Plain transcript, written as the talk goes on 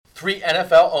3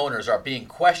 NFL owners are being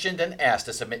questioned and asked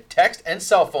to submit text and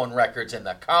cell phone records in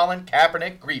the Colin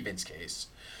Kaepernick grievance case.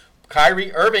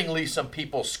 Kyrie Irving leaves some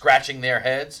people scratching their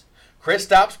heads.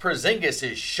 Kristaps Porzingis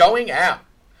is showing out.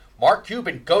 Mark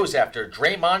Cuban goes after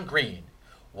Draymond Green.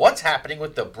 What's happening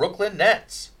with the Brooklyn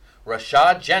Nets?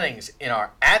 Rashad Jennings in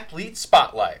our Athlete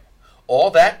Spotlight.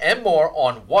 All that and more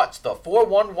on What's the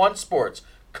 411 Sports,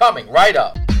 coming right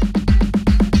up.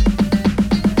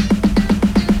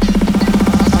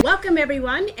 Welcome,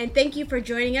 everyone, and thank you for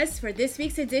joining us for this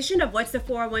week's edition of What's the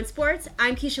 401 Sports.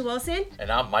 I'm Keisha Wilson.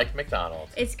 And I'm Mike McDonald.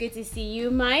 It's good to see you,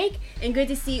 Mike, and good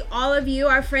to see all of you,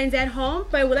 our friends at home.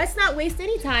 But let's not waste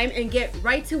any time and get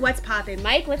right to what's popping.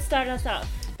 Mike, let's start us off.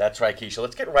 That's right, Keisha.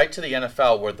 Let's get right to the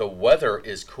NFL, where the weather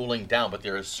is cooling down, but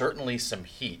there is certainly some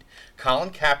heat.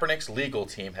 Colin Kaepernick's legal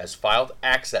team has filed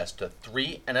access to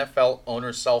 3 NFL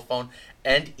owners' cell phone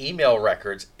and email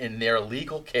records in their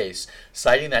legal case,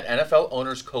 citing that NFL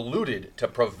owners colluded to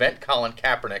prevent Colin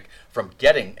Kaepernick from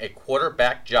getting a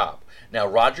quarterback job. Now,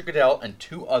 Roger Goodell and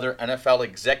 2 other NFL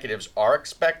executives are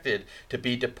expected to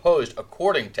be deposed,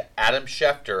 according to Adam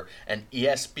Schefter, an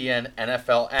ESPN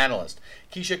NFL analyst.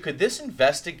 Keisha, could this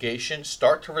investigation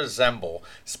start to resemble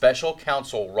Special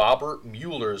Counsel Robert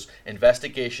Mueller's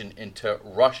investigation into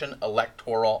Russian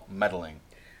electoral meddling?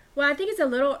 Well, I think it's a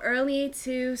little early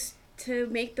to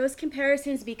make those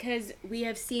comparisons because we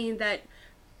have seen that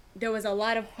there was a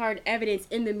lot of hard evidence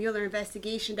in the Mueller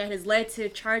investigation that has led to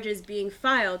charges being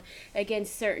filed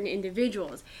against certain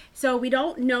individuals. So we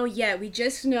don't know yet. We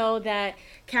just know that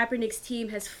Kaepernick's team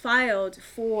has filed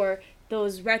for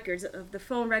those records of the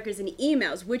phone records and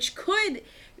emails, which could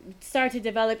start to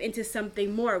develop into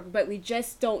something more, but we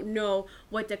just don't know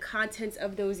what the contents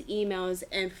of those emails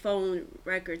and phone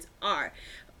records are.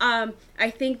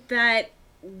 I think that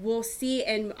we'll see,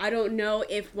 and I don't know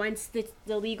if once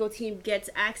the legal team gets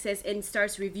access and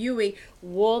starts reviewing,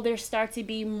 will there start to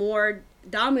be more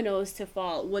dominoes to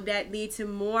fall? Would that lead to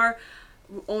more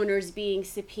owners being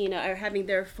subpoenaed or having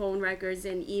their phone records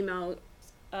and email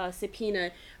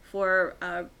subpoenaed for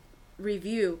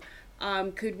review?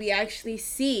 Could we actually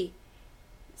see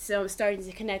starting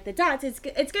to connect the dots? It's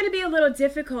going to be a little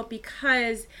difficult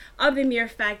because of the mere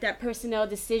fact that personnel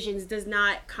decisions does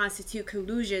not constitute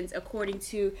collusions according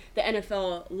to the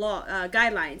NFL law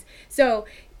guidelines. So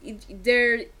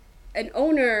an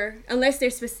owner, unless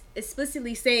they're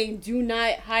explicitly saying do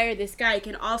not hire this guy,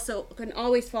 can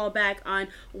always fall back on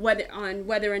whether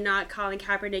or not Colin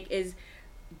Kaepernick is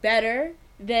better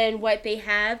than what they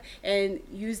have and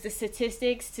use the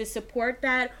statistics to support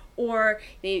that, or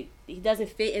he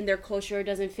doesn't fit in their culture,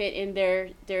 doesn't fit in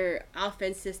their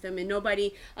offense system, and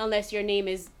nobody, unless your name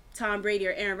is Tom Brady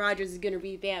or Aaron Rodgers, is going to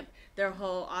revamp their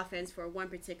whole offense for one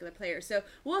particular player. So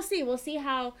we'll see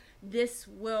how this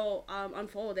will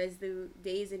unfold as the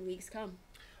days and weeks come.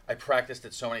 I practiced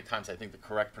it so many times. I think the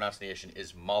correct pronunciation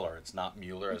is Mueller. It's not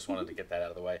Mueller. I just wanted to get that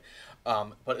out of the way.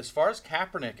 But as far as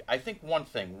Kaepernick, I think one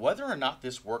thing, whether or not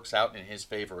this works out in his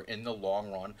favor in the long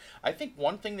run, I think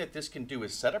one thing that this can do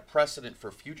is set a precedent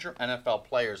for future NFL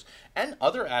players and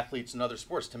other athletes in other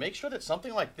sports to make sure that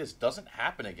something like this doesn't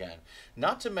happen again.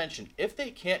 Not to mention, if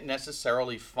they can't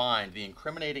necessarily find the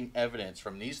incriminating evidence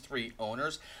from these 3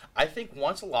 owners, I think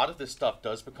once a lot of this stuff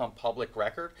does become public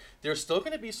record, there's still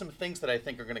going to be some things that I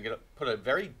think are going to put a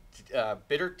very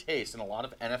bitter taste in a lot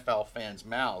of NFL fans'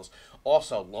 mouths.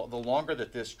 Also, the longer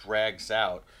that this drags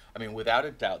out, I mean, without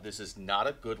a doubt, this is not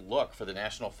a good look for the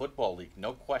National Football League.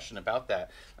 No question about that.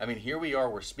 I mean, here we are,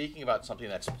 we're speaking about something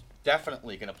that's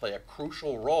definitely going to play a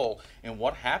crucial role in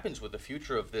what happens with the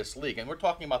future of this league. And we're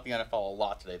talking about the NFL a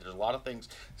lot today. There's a lot of things,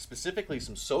 specifically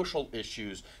some social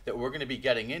issues that we're going to be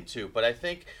getting into. But I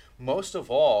think most of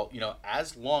all,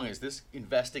 as long as this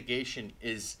investigation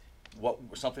is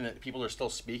something that people are still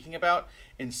speaking about,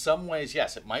 in some ways,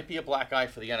 yes, it might be a black eye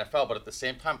for the NFL, but at the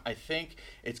same time, I think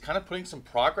it's kind of putting some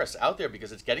progress out there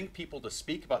because it's getting people to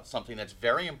speak about something that's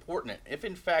very important. If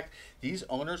in fact these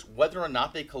owners, whether or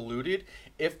not they colluded,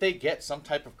 if they get some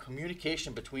type of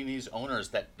communication between these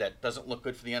owners that doesn't look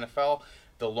good for the NFL,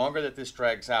 the longer that this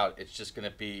drags out, it's just going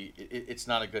to be, it's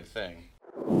not a good thing.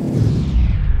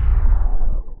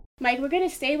 Mike, we're going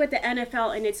to stay with the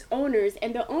NFL and its owners,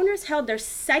 and the owners held their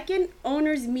second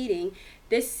owners meeting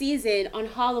this season on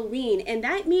Halloween, and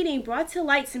that meeting brought to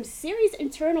light some serious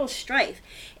internal strife.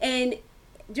 And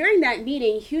during that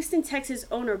meeting, Houston Texans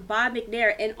owner Bob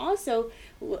McNair, and also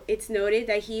it's noted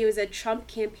that he was a Trump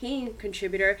campaign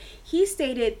contributor, he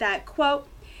stated that, quote,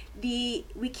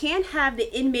 we can't have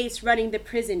the inmates running the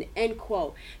prison, end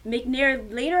quote.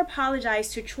 McNair later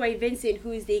apologized to Troy Vincent,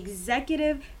 who is the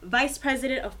executive vice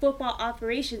president of football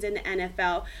operations in the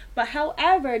NFL. But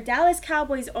however, Dallas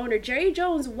Cowboys owner Jerry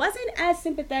Jones wasn't as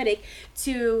sympathetic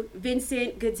to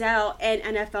Vincent, Goodell, and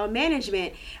NFL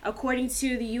management. According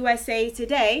to the USA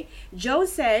Today,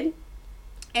 Jones said,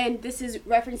 and this is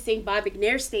referencing Bob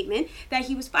McNair's statement, that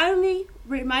he was finally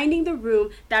reminding the room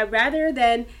that rather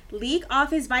than leak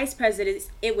off his vice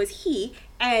presidents, it was he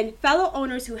and fellow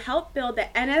owners who helped build the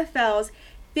NFL's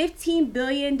 $15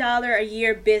 billion a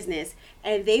year business,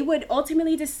 and they would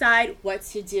ultimately decide what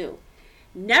to do.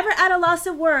 Never at a loss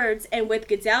of words, and with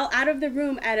Goodell out of the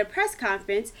room at a press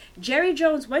conference, Jerry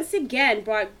Jones once again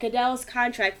brought Goodell's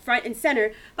contract front and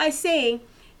center by saying,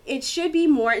 it should be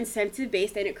more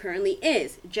incentive-based than it currently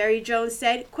is. Jerry Jones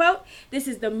said, quote, this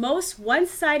is the most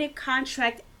one-sided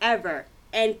contract ever,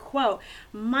 end quote.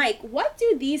 Mike, what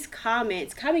do these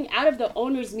comments coming out of the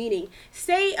owners' meeting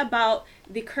say about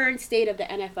the current state of the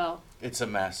NFL? It's a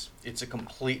mess. It's a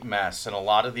complete mess. And a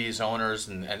lot of these owners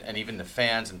and even the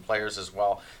fans and players as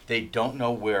well, they don't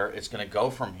know where it's going to go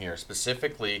from here.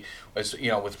 Specifically, as you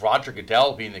know, with Roger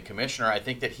Goodell being the commissioner, I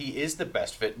think that he is the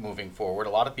best fit moving forward. A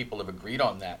lot of people have agreed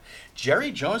on that.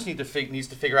 Jerry Jones needs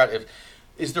to figure out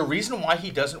is the reason why he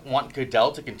doesn't want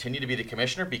Goodell to continue to be the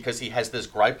commissioner because he has this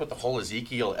gripe with the whole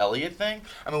Ezekiel Elliott thing?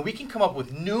 I mean, we can come up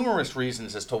with numerous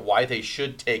reasons as to why they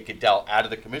should take Goodell out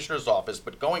of the commissioner's office,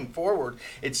 but going forward,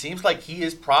 it seems like he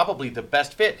is probably the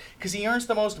best fit because he earns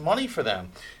the most money for them.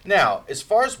 Now, as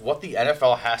far as what the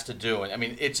NFL has to do, and I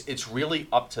mean, it's really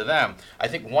up to them. I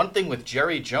think one thing with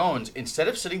Jerry Jones, instead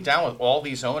of sitting down with all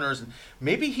these owners,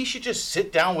 maybe he should just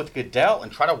sit down with Goodell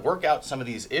and try to work out some of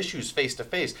these issues face to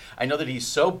face. I know that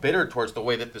he's so bitter towards the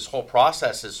way that this whole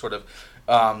process has sort of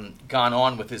gone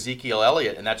on with Ezekiel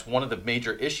Elliott, and that's one of the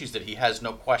major issues that he has,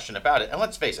 no question about it. And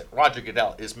let's face it, Roger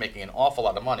Goodell is making an awful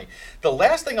lot of money. The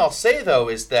last thing I'll say, though,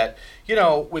 is that, you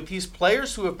know, with these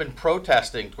players who have been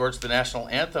protesting towards the national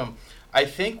anthem, I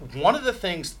think one of the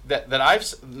things that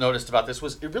I've noticed about this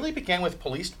was it really began with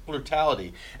police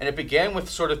brutality, and it began with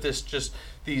sort of this just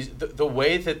the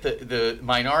way that the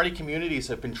minority communities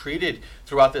have been treated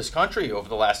throughout this country over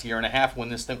the last year and a half when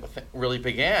this thing really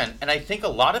began. And I think a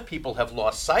lot of people have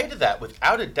lost sight of that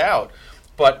without a doubt.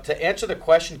 But to answer the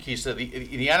question, Keisha,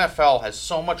 the NFL has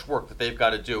so much work that they've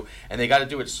got to do, and they got to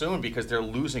do it soon because they're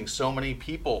losing so many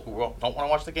people who don't want to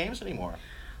watch the games anymore.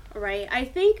 Right. I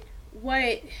think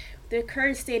what the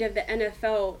current state of the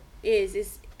NFL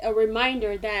is a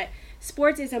reminder that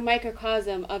sports is a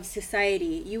microcosm of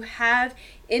society. You have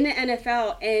in the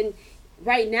NFL and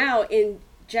right now in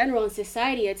general in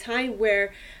society a time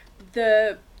where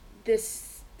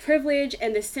this privilege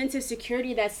and the sense of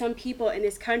security that some people in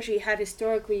this country have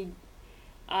historically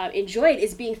enjoyed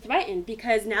is being threatened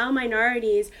because now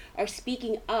minorities are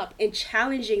speaking up and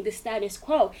challenging the status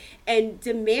quo and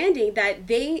demanding that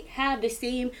they have the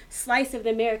same slice of the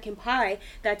American pie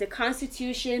that the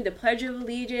Constitution, the Pledge of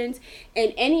Allegiance,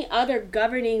 and any other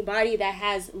governing body that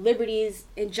has liberties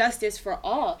and justice for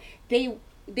all.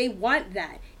 They want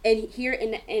that. And here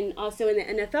and also in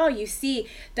the NFL, you see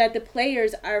that the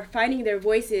players are finding their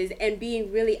voices and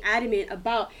being really adamant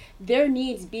about their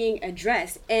needs being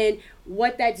addressed. And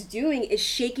what that's doing is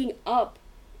shaking up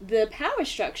the power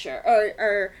structure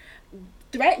or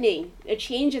threatening a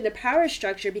change in the power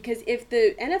structure, because if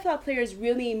the NFL players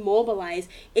really mobilize,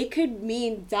 it could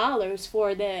mean dollars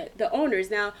for the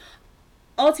owners. Now,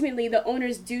 ultimately, the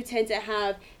owners do tend to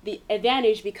have the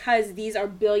advantage because these are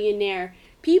billionaire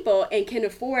people and can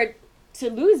afford to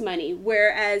lose money,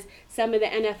 whereas some of the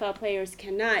NFL players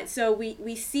cannot. So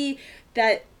we see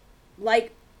that,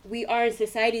 like we are in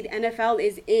society, the NFL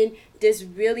is in this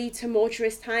really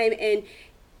tumultuous time and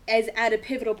as at a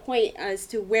pivotal point as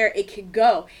to where it could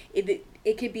go.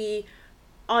 It could be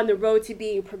on the road to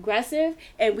being progressive,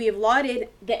 and we have lauded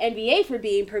the NBA for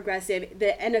being progressive.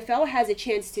 The NFL has a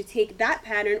chance to take that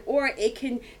pattern, or it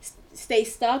can stay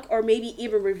stuck or maybe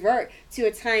even revert to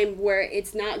a time where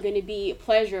it's not going to be a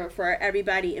pleasure for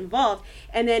everybody involved.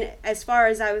 And then as far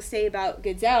as I would say about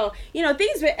Goodell, you know,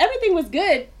 everything was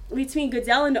good between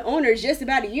Goodell and the owners just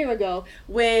about a year ago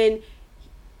when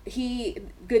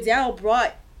Goodell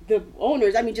brought the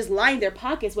owners, just lined their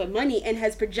pockets with money and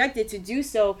has projected to do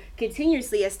so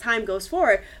continuously as time goes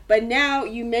forward. But now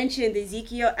you mentioned the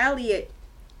Ezekiel Elliott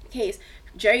case.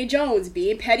 Jerry Jones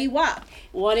being petty wop,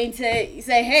 wanting to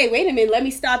say, hey, wait a minute, let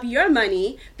me stop your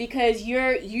money because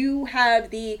you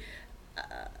have the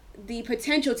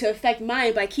potential to affect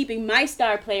mine by keeping my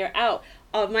star player out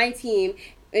of my team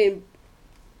and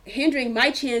hindering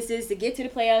my chances to get to the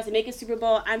playoffs and make a Super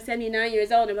Bowl. I'm 79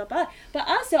 years old and blah, blah. But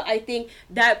also, I think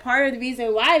that part of the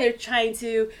reason why they're trying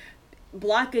to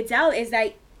block Goodell is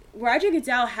that Roger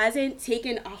Goodell hasn't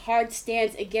taken a hard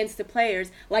stance against the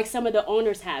players like some of the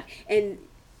owners have. And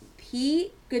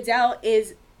Goodell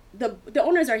is the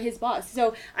owners are his boss.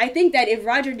 So I think that if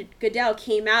Roger Goodell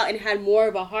came out and had more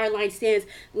of a hardline stance,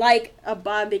 like a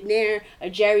Bob McNair, a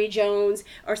Jerry Jones,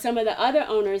 or some of the other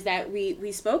owners that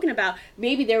we've spoken about,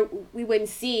 maybe we wouldn't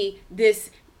see this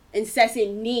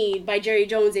incessant need by Jerry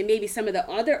Jones and maybe some of the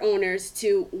other owners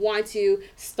to want to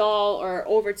stall or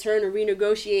overturn or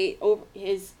renegotiate over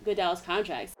Goodell's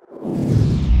contracts.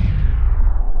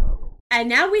 And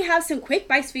now we have some quick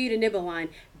bites for you to nibble on.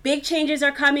 Big changes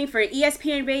are coming for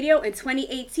ESPN Radio in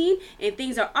 2018, and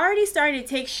things are already starting to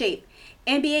take shape.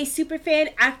 NBA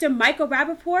superfan actor Michael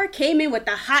Rapaport came in with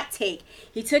a hot take.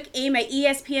 He took aim at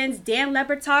ESPN's Dan Le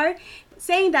Batard,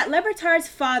 saying that Le Batard's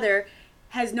father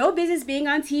has no business being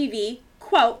on TV,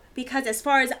 quote, because as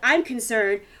far as I'm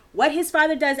concerned, what his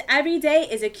father does every day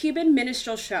is a Cuban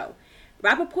minstrel show.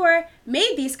 Rapaport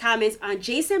made these comments on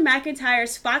Jason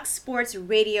McIntyre's Fox Sports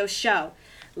radio show.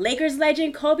 Lakers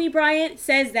legend Kobe Bryant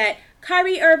says that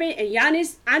Kyrie Irving and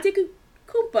Giannis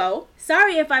Antetokounmpo,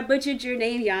 sorry if I butchered your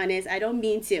name, Giannis, I don't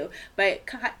mean to, but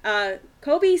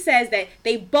Kobe says that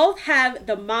they both have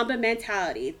the Mamba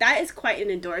mentality. That is quite an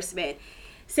endorsement.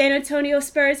 San Antonio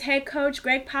Spurs head coach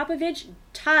Greg Popovich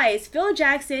ties Phil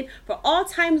Jackson for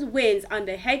all-time wins on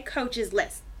the head coach's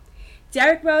list.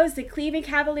 Derrick Rose, the Cleveland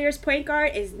Cavaliers point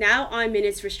guard, is now on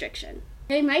minutes restriction.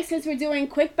 Hey Mike, since we're doing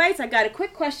quick bites, I got a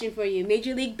quick question for you.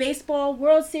 Major League Baseball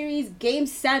World Series Game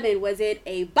 7, was it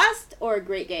a bust or a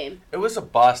great game? It was a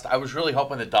bust. I was really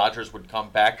hoping the Dodgers would come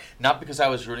back, not because I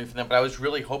was rooting for them, but I was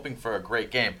really hoping for a great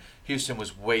game. Houston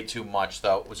was way too much,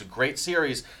 though. It was a great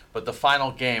series, but the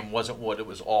final game wasn't what it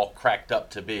was all cracked up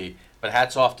to be. But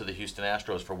hats off to the Houston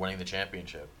Astros for winning the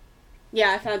championship.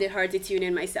 Yeah, I found it hard to tune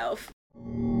in myself.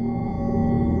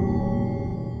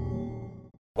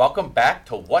 Welcome back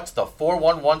to What's the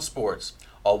 411 Sports.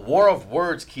 A war of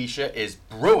words, Keisha, is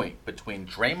brewing between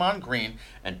Draymond Green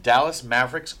and Dallas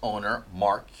Mavericks owner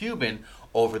Mark Cuban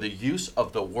over the use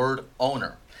of the word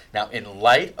owner. Now, in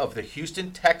light of the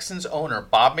Houston Texans owner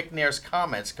Bob McNair's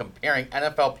comments comparing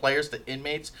NFL players to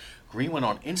inmates, Green went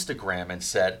on Instagram and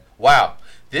said, "Wow,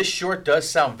 this sure does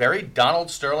sound very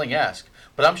Donald Sterling-esque.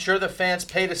 But I'm sure the fans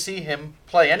pay to see him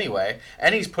play anyway,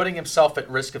 and he's putting himself at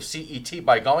risk of CET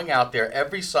by going out there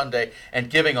every Sunday and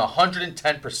giving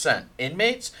 110%.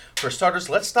 Inmates, for starters,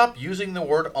 let's stop using the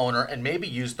word owner and maybe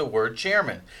use the word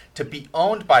chairman. To be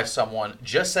owned by someone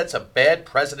just sets a bad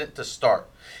precedent to start.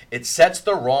 It sets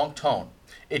the wrong tone.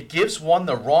 It gives one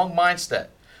the wrong mindset.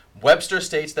 Webster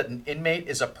states that an inmate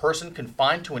is a person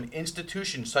confined to an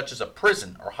institution such as a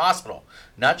prison or hospital.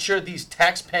 Not sure these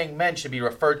tax-paying men should be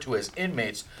referred to as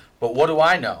inmates, but what do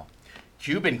I know?"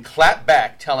 Cuban clapped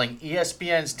back, telling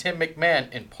ESPN's Tim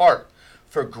McMahon, in part,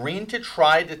 for Green to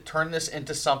try to turn this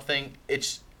into something,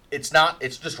 it's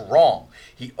just wrong.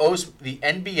 He owes the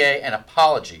NBA an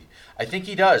apology. I think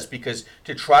he does, because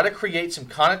to try to create some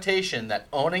connotation that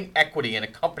owning equity in a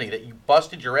company that you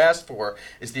busted your ass for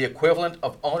is the equivalent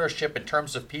of ownership in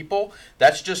terms of people,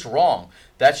 that's just wrong.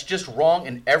 That's just wrong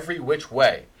in every which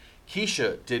way.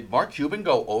 Keisha, did Mark Cuban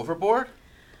go overboard?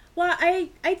 Well, I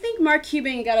think Mark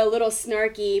Cuban got a little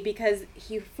snarky because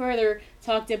he further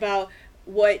talked about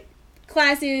what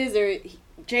classes or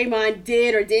Draymond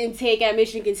did or didn't take at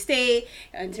Michigan State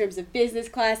in terms of business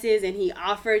classes, and he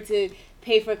offered to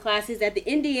pay for classes at the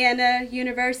Indiana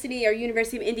University or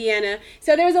University of Indiana.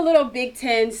 So there was a little Big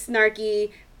Ten snarky,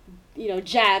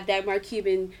 jab that Mark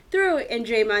Cuban threw in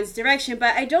Draymond's direction.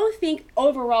 But I don't think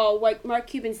overall what Mark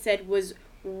Cuban said was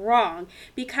wrong,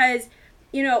 because,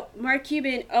 Mark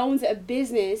Cuban owns a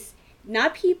business,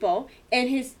 not people, and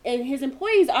his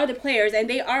employees are the players, and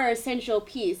they are an essential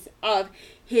piece of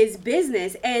his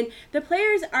business. And the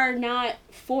players are not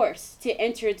forced to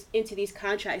enter into these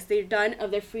contracts. They're done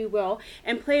of their free will,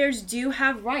 and players do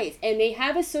have rights, and they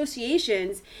have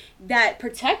associations that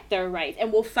protect their rights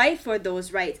and will fight for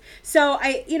those rights. So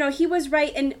he was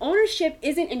right, and ownership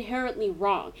isn't inherently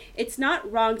wrong. It's not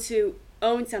wrong to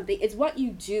own something. It's what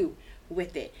you do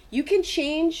with it. You can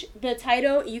change the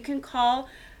title, you can call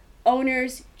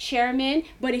owners chairman,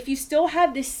 but if you still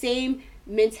have the same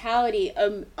mentality,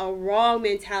 a wrong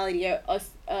mentality,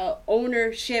 a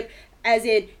ownership as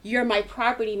in you're my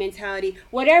property mentality,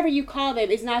 whatever you call them,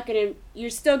 you're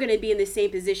still gonna be in the same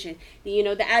position.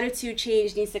 The attitude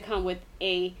change needs to come with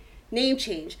a name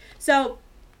change. So,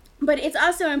 but it's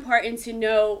also important to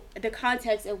know the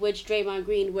context in which Draymond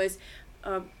Green was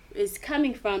is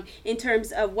coming from in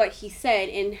terms of what he said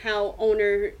and how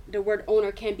the word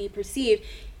owner can be perceived.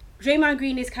 Draymond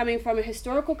Green is coming from a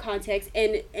historical context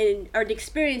and an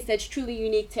experience that's truly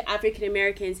unique to African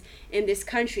Americans in this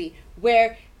country,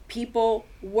 where people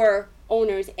were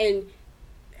owners and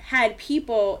had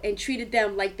people and treated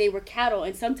them like they were cattle,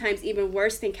 and sometimes even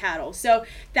worse than cattle. So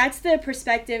that's the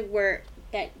perspective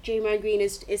that Draymond Green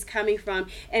is coming from,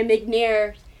 and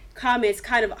McNair's comments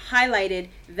kind of highlighted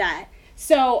that.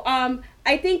 So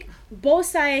I think both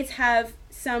sides have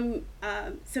some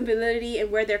validity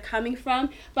in where they're coming from,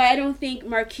 but I don't think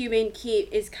Mark Cuban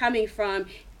is coming from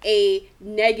a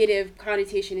negative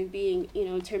connotation of being,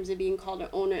 in terms of being called an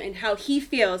owner, and how he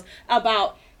feels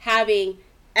about having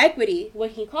equity,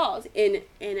 what he calls in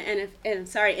an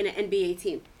NBA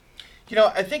team.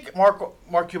 I think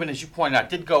Mark Cuban, as you pointed out,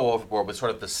 did go overboard with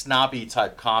sort of the snobby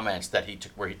type comments that he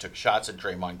took, where he took shots at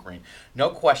Draymond Green. No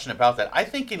question about that. I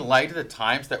think in light of the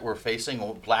times that we're facing,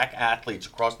 black athletes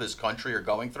across this country are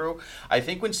going through, I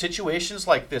think when situations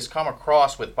like this come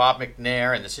across with Bob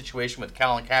McNair and the situation with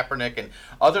Colin Kaepernick and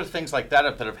other things like that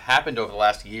have happened over the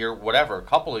last year, whatever, a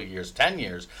couple of years, 10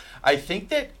 years, I think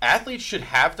that athletes should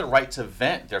have the right to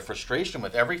vent their frustration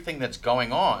with everything that's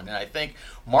going on. And I think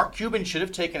Mark Cuban should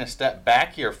have taken a step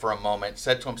back here for a moment,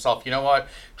 said to himself, you know what,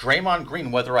 Draymond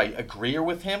Green, whether I agree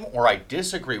with him or I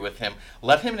disagree with him,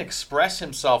 let him express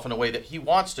himself in a way that he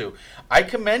wants to. I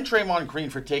commend Draymond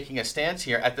Green for taking a stance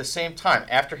here. At the same time,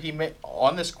 after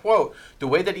on this quote, the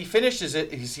way that he finishes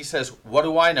it is he says, what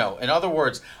do I know? In other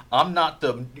words, I'm not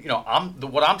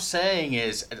what I'm saying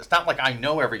is, it's not like I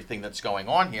know everything that's going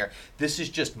on here. This is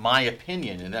just my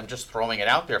opinion, and I'm just throwing it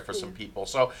out there for some people.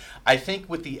 So I think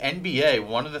with the NBA,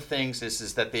 one of the things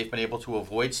is that they've been able to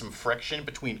avoid some friction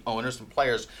between owners and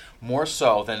players more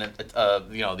so than the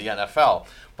NFL.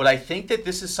 But I think that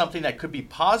this is something that could be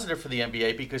positive for the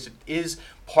NBA because it is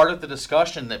part of the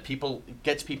discussion that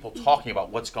gets people talking about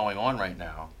what's going on right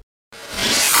now.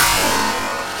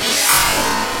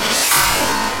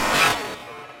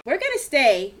 We're going to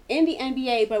stay in the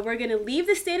NBA, but we're going to leave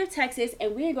the state of Texas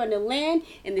and we're going to land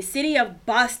in the city of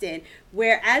Boston,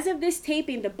 where as of this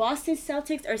taping, the Boston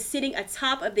Celtics are sitting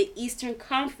atop of the Eastern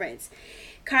Conference.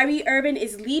 Kyrie Irving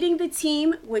is leading the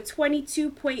team with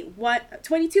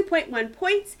 22.1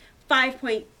 points,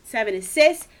 5.7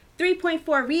 assists,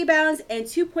 3.4 rebounds, and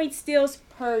 2 steals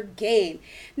per game.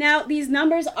 Now, these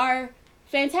numbers are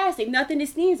fantastic. Nothing to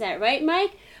sneeze at, right,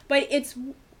 Mike? But it's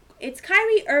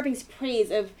Kyrie Irving's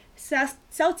praise of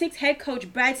Celtics head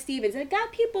coach Brad Stevens that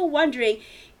got people wondering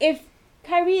if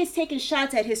Kyrie is taking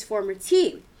shots at his former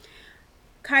team.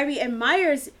 Kyrie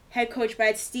admires head coach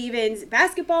Brad Stevens'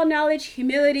 basketball knowledge,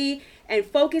 humility, and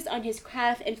focus on his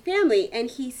craft and family. And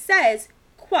he says,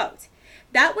 quote,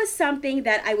 "That was something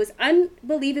that I was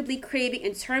unbelievably craving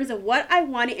in terms of what I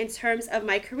wanted in terms of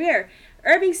my career,"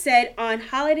 Irving said on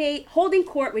holding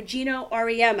court with Gino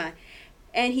Auriemma.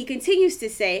 And he continues to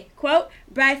say, quote,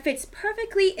 "Brad fits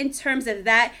perfectly in terms of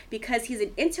that because he's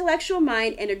an intellectual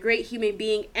mind and a great human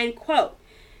being," end quote.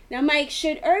 Now, Mike,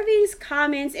 should Irving's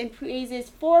comments and praises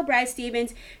for Brad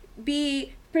Stevens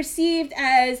be perceived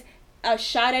as a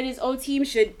shot at his old team?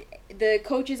 Should the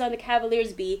coaches on the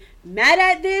Cavaliers be mad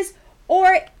at this?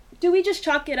 Or do we just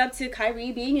chalk it up to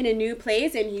Kyrie being in a new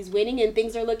place and he's winning and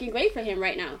things are looking great for him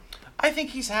right now? I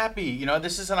think he's happy.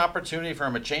 This is an opportunity for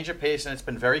him, a change of pace, and it's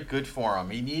been very good for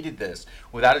him. He needed this,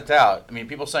 without a doubt. I mean,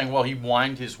 people saying, well, he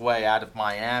whined his way out of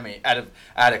Miami, out of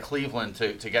Cleveland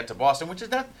to get to Boston, which is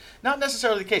not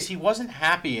necessarily the case. He wasn't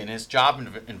happy in his job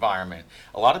environment.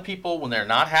 A lot of people, when they're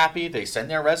not happy, they send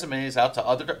their resumes out to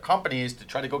other companies to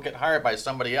try to go get hired by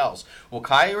somebody else. Well,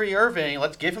 Kyrie Irving,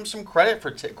 let's give him some credit for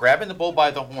grabbing the bull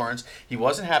by the horns. He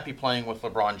wasn't happy playing with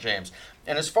LeBron James.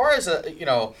 And as far as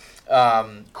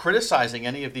criticizing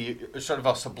any of the sort of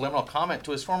a subliminal comment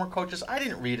to his former coaches, I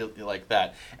didn't read it like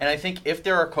that. And I think if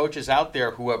there are coaches out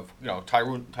there who have,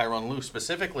 Tyronn Lue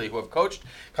specifically, who have coached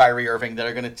Kyrie Irving that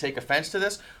are going to take offense to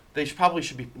this, they probably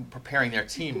should be preparing their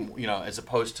team, as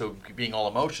opposed to being all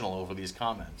emotional over these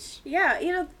comments.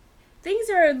 Yeah,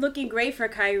 things are looking great for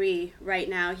Kyrie right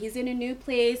now. He's in a new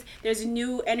place. There's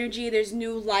new energy. There's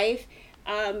new life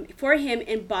for him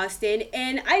in Boston.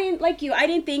 And I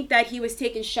didn't think that he was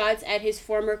taking shots at his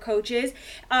former coaches.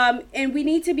 And we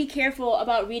need to be careful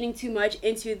about reading too much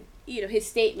into, his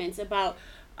statements about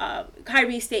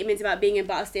Kyrie's statements about being in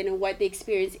Boston and what the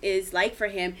experience is like for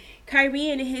him. Kyrie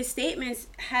in his statements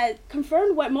had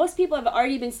confirmed what most people have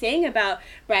already been saying about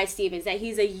Brad Stevens, that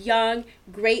he's a young,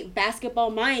 great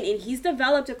basketball mind, and he's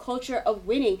developed a culture of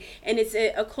winning. And it's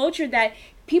a culture that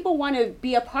people want to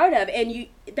be a part of. And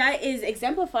that is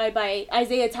exemplified by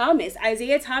Isaiah Thomas.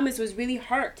 Isaiah Thomas was really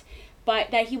hurt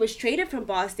that he was traded from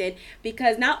Boston,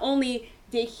 because not only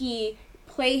did he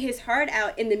play his heart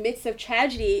out in the midst of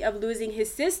tragedy of losing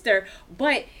his sister,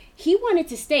 but he wanted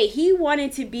to stay. He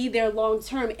wanted to be there long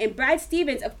term. And Brad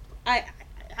Stevens, I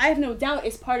have no doubt,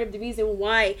 is part of the reason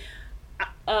why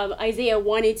Isaiah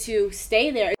wanted to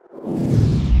stay there.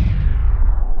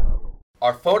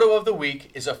 Our photo of the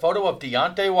week is a photo of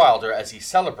Deontay Wilder as he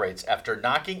celebrates after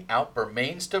knocking out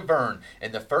Bermane Stiverne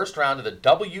in the first round of the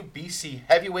WBC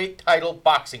heavyweight title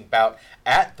boxing bout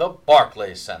at the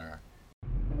Barclays Center.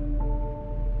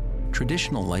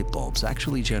 Traditional light bulbs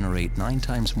actually generate 9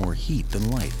 times more heat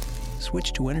than light.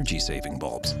 Switch to energy-saving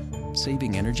bulbs.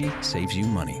 Saving energy saves you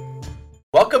money.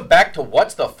 Welcome back to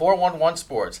What's the 411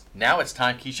 Sports. Now it's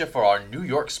time, Keisha, for our New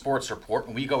York Sports Report,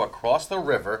 and we go across the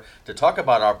river to talk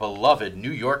about our beloved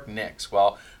New York Knicks.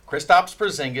 Well, Kristaps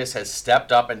Porzingis has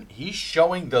stepped up, and he's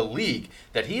showing the league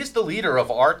that he is the leader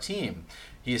of our team.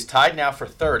 He is tied now for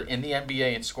third in the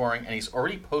NBA in scoring, and he's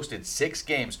already posted 6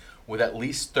 games with at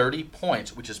least 30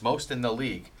 points, which is most in the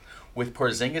league. With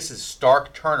Porzingis'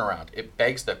 stark turnaround, it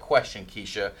begs the question,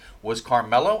 Keisha, was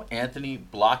Carmelo Anthony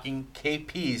blocking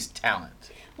KP's talent?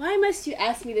 Why must you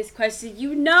ask me this question?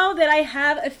 You know that I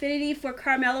have affinity for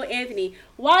Carmelo Anthony.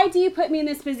 Why do you put me in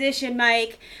this position,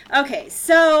 Mike? Okay,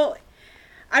 so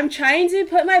I'm trying to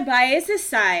put my bias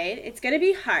aside. It's going to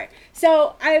be hard.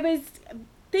 So I was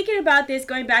thinking about this,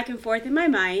 going back and forth in my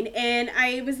mind, and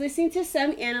I was listening to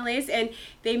some analysts, and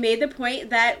they made the point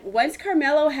that once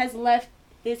Carmelo has left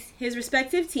his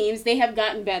respective teams, they have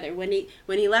gotten better. When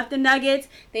he left the Nuggets,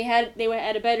 they were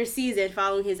at a better season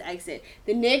following his exit.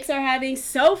 The Knicks are having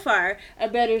so far a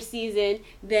better season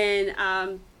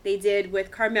than they did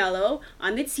with Carmelo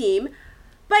on the team.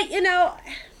 But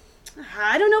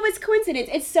I don't know if it's coincidence.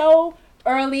 It's so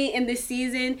early in the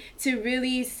season to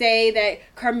really say that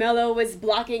Carmelo was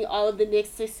blocking all of the Knicks'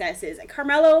 successes.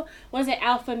 Carmelo was an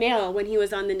alpha male when he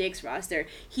was on the Knicks roster.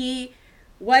 He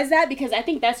was that because I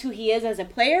think that's who he is as a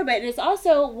player, but it's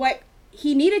also what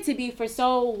he needed to be for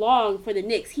so long for the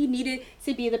Knicks. He needed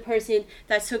to be the person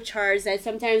that took charge, that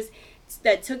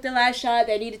took the last shot,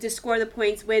 that needed to score the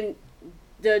points when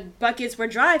the buckets were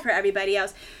dry for everybody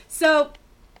else. So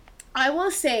I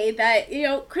will say that,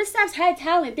 Kristaps had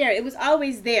talent there. It was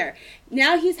always there.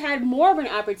 Now he's had more of an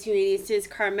opportunity since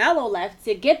Carmelo left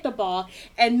to get the ball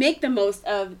and make the most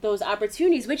of those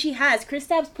opportunities, which he has.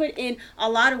 Kristaps put in a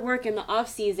lot of work in the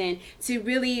offseason to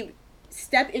really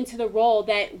step into the role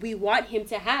that we want him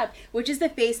to have, which is the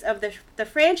face of the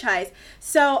franchise.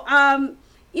 So,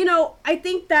 I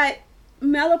think that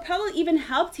Melo probably even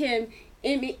helped him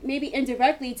maybe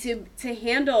indirectly to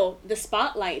handle the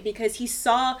spotlight, because he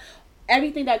saw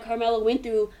everything that Carmelo went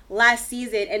through last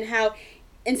season and how,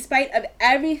 in spite of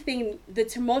everything, the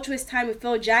tumultuous time with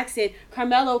Phil Jackson,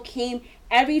 Carmelo came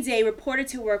every day, reported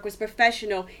to work, was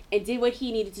professional, and did what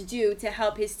he needed to do to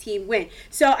help his team win.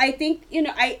 So I think,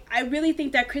 I really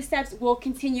think that Kristaps will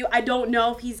continue. I don't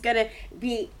know if he's going to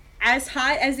be as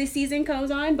hot as the season goes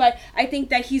on, but I think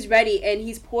that he's ready and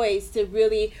he's poised to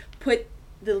really put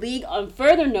the league on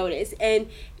further notice and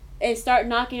start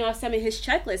knocking off some of his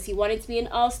checklists. He wanted to be an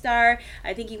all-star.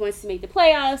 I think he wants to make the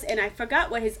playoffs, and I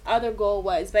forgot what his other goal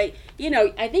was. But,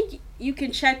 I think you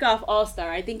can check off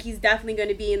all-star. I think he's definitely going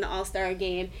to be in the all-star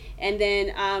game. And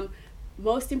then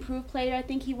most improved player, I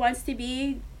think he wants to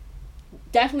be.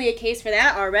 Definitely a case for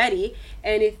that already.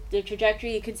 And if the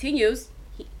trajectory continues,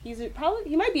 he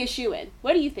might be a shoo-in.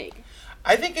 What do you think?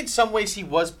 I think in some ways he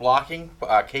was blocking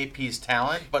KP's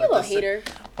talent, but You're a little hater.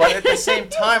 But at the same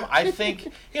time, I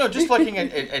think, just looking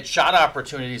at shot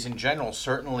opportunities in general,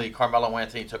 certainly Carmelo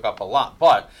Anthony took up a lot.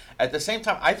 But at the same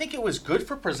time, I think it was good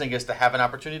for Porzingis to have an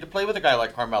opportunity to play with a guy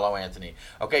like Carmelo Anthony.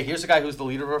 Okay, here's a guy who's the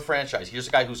leader of a franchise. Here's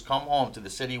a guy who's come home to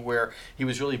the city where he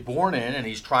was really born in, and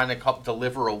he's trying to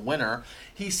deliver a winner.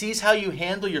 He sees how you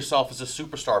handle yourself as a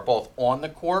superstar, both on the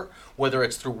court, whether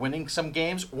it's through winning some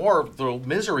games or the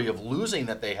misery of losing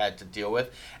that they had to deal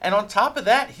with. And on top of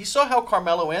that, he saw how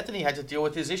Carmelo Anthony had to deal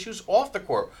with his issues off the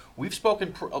court. We've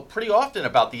spoken pretty often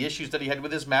about the issues that he had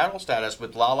with his marital status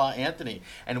with Lala Anthony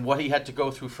and what he had to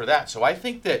go through for that. So I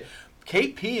think that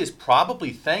KP is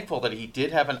probably thankful that he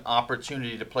did have an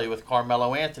opportunity to play with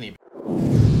Carmelo Anthony.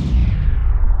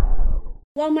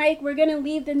 Well, Mike, we're going to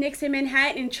leave the Knicks in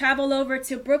Manhattan and travel over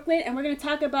to Brooklyn, and we're going to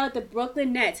talk about the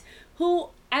Brooklyn Nets, who,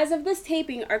 as of this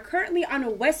taping, are currently on a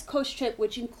West Coast trip,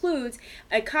 which includes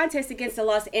a contest against the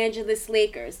Los Angeles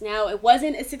Lakers. Now, it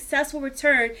wasn't a successful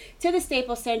return to the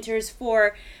Staples Centers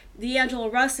for D'Angelo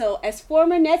Russell, as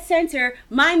former Nets center,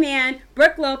 my man,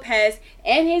 Brook Lopez,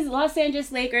 and his Los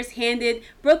Angeles Lakers handed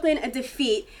Brooklyn a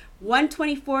defeat.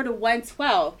 124 to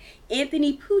 112.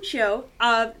 Anthony Puccio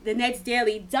of the Nets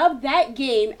Daily dubbed that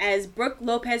game as Brook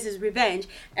Lopez's revenge,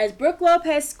 as Brook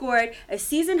Lopez scored a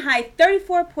season-high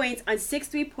 34 points on 6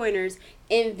 3-pointers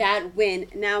in that win.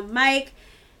 Now, Mike,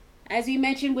 as we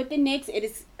mentioned with the Knicks, it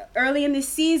is early in the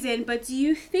season, but do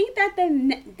you think that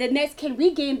the Nets can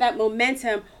regain that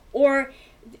momentum, or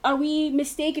are we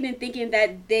mistaken in thinking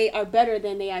that they are better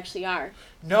than they actually are?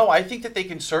 No, I think that they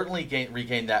can certainly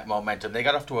regain that momentum. They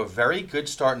got off to a very good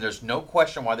start, and there's no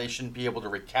question why they shouldn't be able to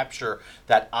recapture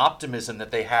that optimism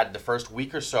that they had the first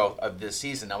week or so of this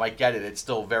season. Now, I get it. It's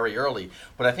still very early.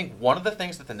 But I think one of the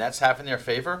things that the Nets have in their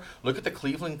favor, look at the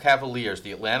Cleveland Cavaliers,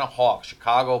 the Atlanta Hawks,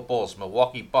 Chicago Bulls,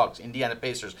 Milwaukee Bucks, Indiana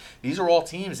Pacers. These are all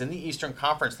teams in the Eastern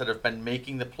Conference that have been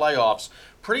making the playoffs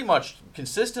pretty much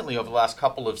consistently over the last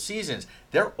couple of seasons.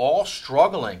 They're all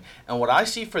struggling. And what I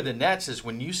see for the Nets is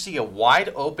when you see a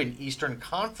wide open Eastern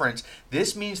Conference,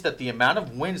 this means that the amount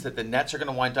of wins that the Nets are going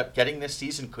to wind up getting this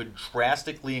season could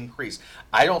drastically increase.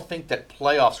 I don't think that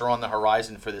playoffs are on the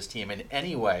horizon for this team in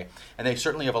any way, and they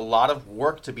certainly have a lot of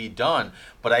work to be done.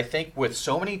 But I think with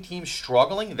so many teams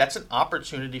struggling, that's an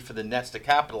opportunity for the Nets to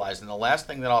capitalize. And the last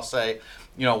thing that I'll say,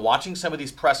 watching some of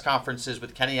these press conferences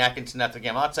with Kenny Atkinson after the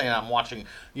game, I'm not saying I'm watching,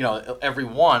 every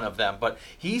one of them, but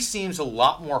he seems a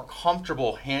lot more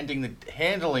comfortable handling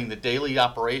the daily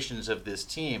operations of this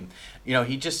team.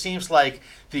 He just seems like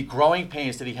the growing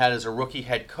pains that he had as a rookie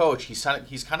head coach, he's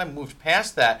kind of moved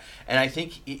past that, and I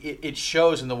think it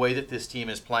shows in the way that this team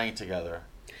is playing together.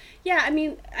 Yeah,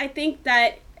 I think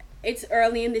that it's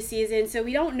early in the season, so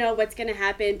we don't know what's going to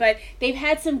happen, but they've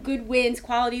had some good wins,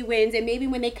 quality wins, and maybe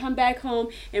when they come back home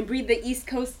and breathe the East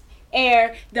Coast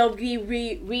air, they'll be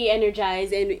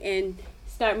re-energized and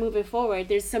start moving forward.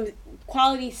 There's some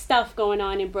quality stuff going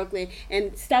on in Brooklyn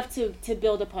and stuff to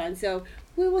build upon, so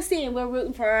we will see, and we're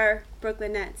rooting for our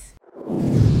Brooklyn Nets.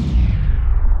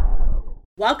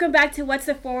 Welcome back to What's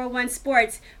the 401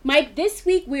 Sports. Mike, this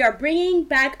week we are bringing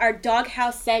back our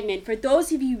Doghouse segment. For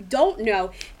those of you who don't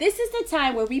know, this is the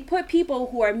time where we put people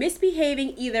who are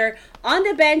misbehaving either on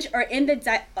the bench or in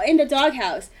the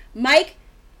doghouse. Mike,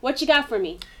 what you got for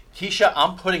me? Keisha,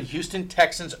 I'm putting Houston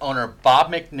Texans owner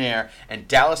Bob McNair and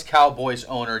Dallas Cowboys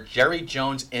owner Jerry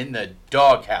Jones in the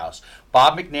doghouse.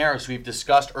 Bob McNair, as we've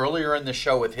discussed earlier in the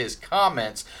show with his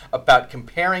comments about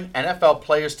comparing NFL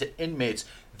players to inmates,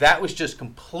 that was just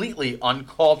completely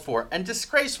uncalled for and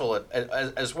disgraceful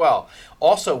as well.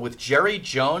 Also, with Jerry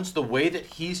Jones, the way that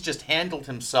he's just handled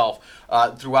himself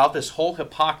throughout this whole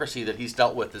hypocrisy that he's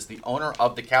dealt with as the owner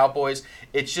of the Cowboys,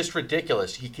 it's just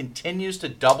ridiculous. He continues to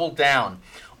double down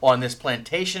on this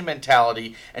plantation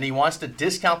mentality, and he wants to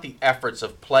discount the efforts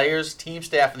of players, team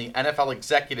staff, and the NFL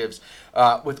executives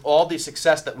with all the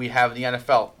success that we have in the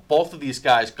NFL. Both of these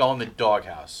guys go in the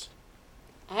doghouse.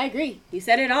 I agree. You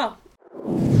said it all.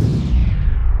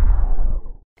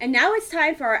 And now it's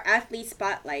time for our athlete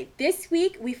spotlight. This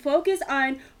week, we focus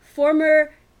on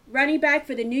former running back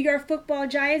for the New York Football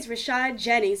Giants, Rashad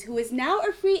Jennings, who is now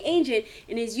a free agent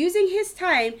and is using his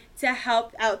time to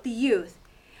help out the youth.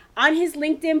 On his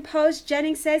LinkedIn post,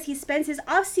 Jennings says he spends his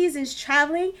off seasons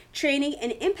traveling, training,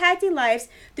 and impacting lives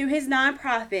through his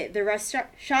nonprofit, the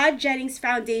Rashad Jennings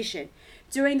Foundation.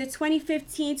 During the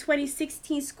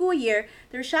 2015-2016 school year,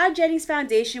 the Rashad Jennings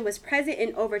Foundation was present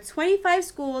in over 25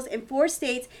 schools in 4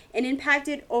 states and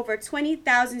impacted over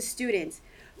 20,000 students.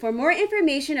 For more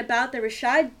information about the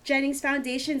Rashad Jennings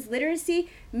Foundation's literacy,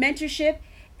 mentorship,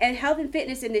 and health and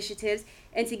fitness initiatives,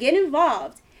 and to get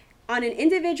involved on an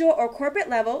individual or corporate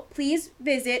level, please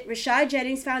visit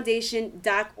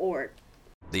RashadJenningsFoundation.org.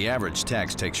 The average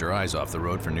text takes your eyes off the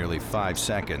road for nearly 5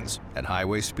 seconds. At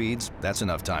highway speeds, that's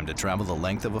enough time to travel the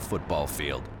length of a football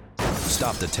field.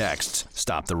 Stop the texts,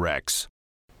 stop the wrecks.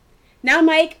 Now,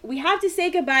 Mike, we have to say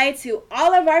goodbye to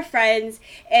all of our friends,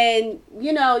 and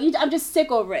I'm just sick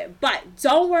over it. But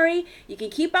don't worry, you can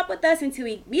keep up with us until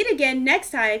we meet again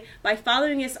next time by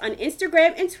following us on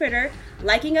Instagram and Twitter,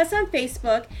 liking us on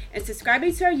Facebook, and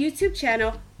subscribing to our YouTube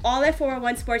channel, all at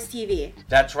 401 Sports TV.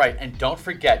 That's right, and don't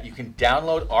forget, you can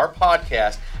download our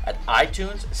podcast at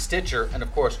iTunes, Stitcher, and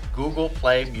of course, Google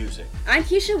Play Music. I'm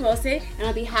Keisha Wilson, and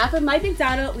on behalf of Mike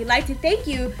McDonald, we'd like to thank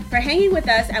you for hanging with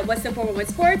us at What's the 401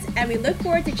 Sports, and we look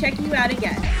forward to checking you out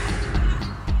again.